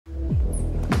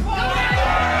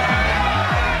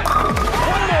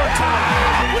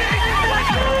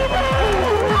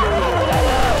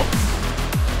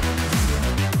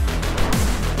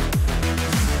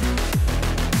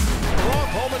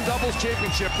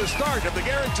the start of the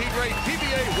Guaranteed Rate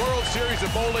PBA World Series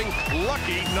of Bowling,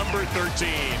 lucky number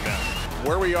 13.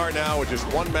 Where we are now with just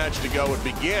one match to go. It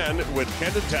began with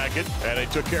Tackett, and they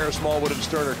took care of Smallwood and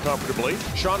Sterner comfortably.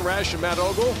 Sean Rash and Matt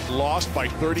Ogle lost by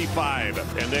 35.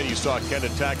 And then you saw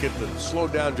Tackett that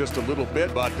slowed down just a little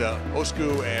bit, but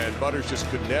Osku and Butters just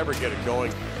could never get it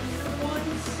going.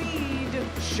 One seed,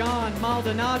 Sean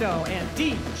Maldonado and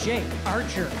DJ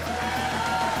Archer.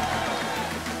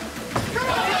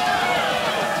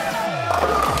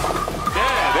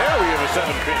 Yeah, there we have a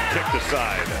 7-pin kicked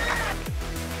aside.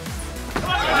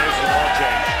 And there's the ball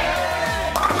change.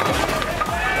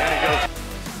 And he goes.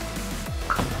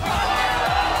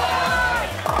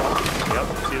 Yep,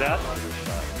 see that?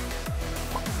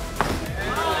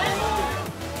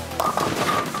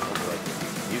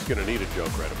 He's going to need a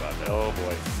joke right about now. Oh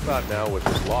boy. About now with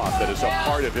this loss that is a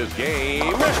part of his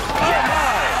game. Yes!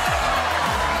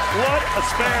 What a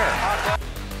spare.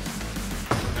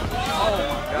 Oh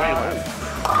my God.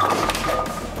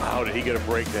 How did he get a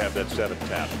break to have that 7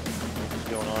 tap?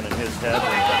 Going on in his head. He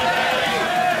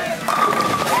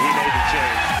made the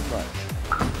change.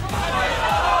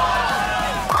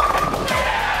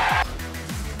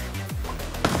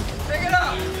 Pick it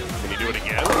up. Can he do it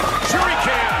again? Sure he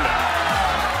can.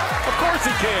 Of course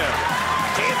he can.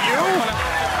 Can't you?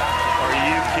 Are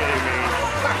you kidding me?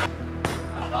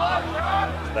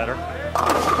 Better.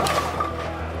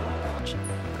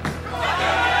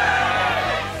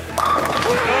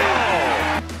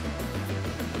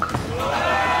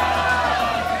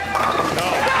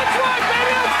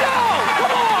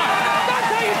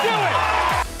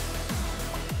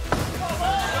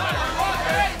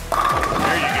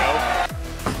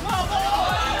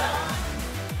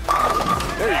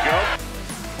 There you go.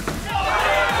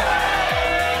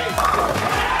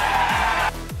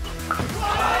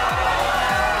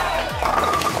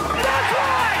 That's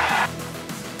right!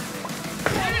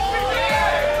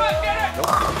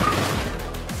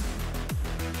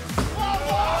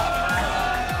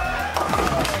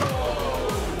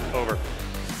 Over.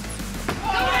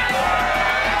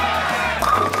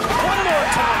 One more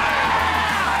time.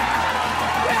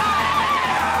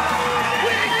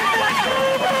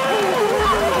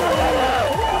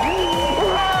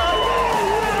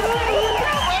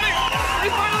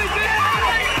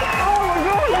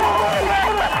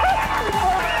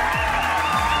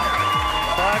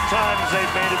 Times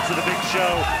they've made it to the big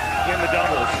show in the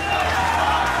doubles.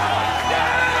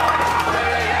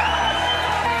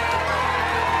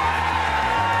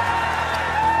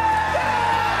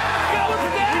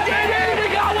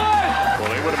 Well,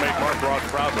 they would have made Mark Roth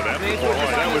proud with that. Boy,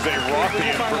 that was a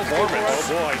Rothian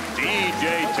performance. Oh boy,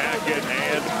 DJ Tackett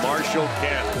and Marshall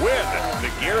Kent win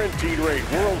the Guaranteed Rate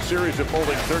World Series of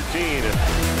Bowling 13.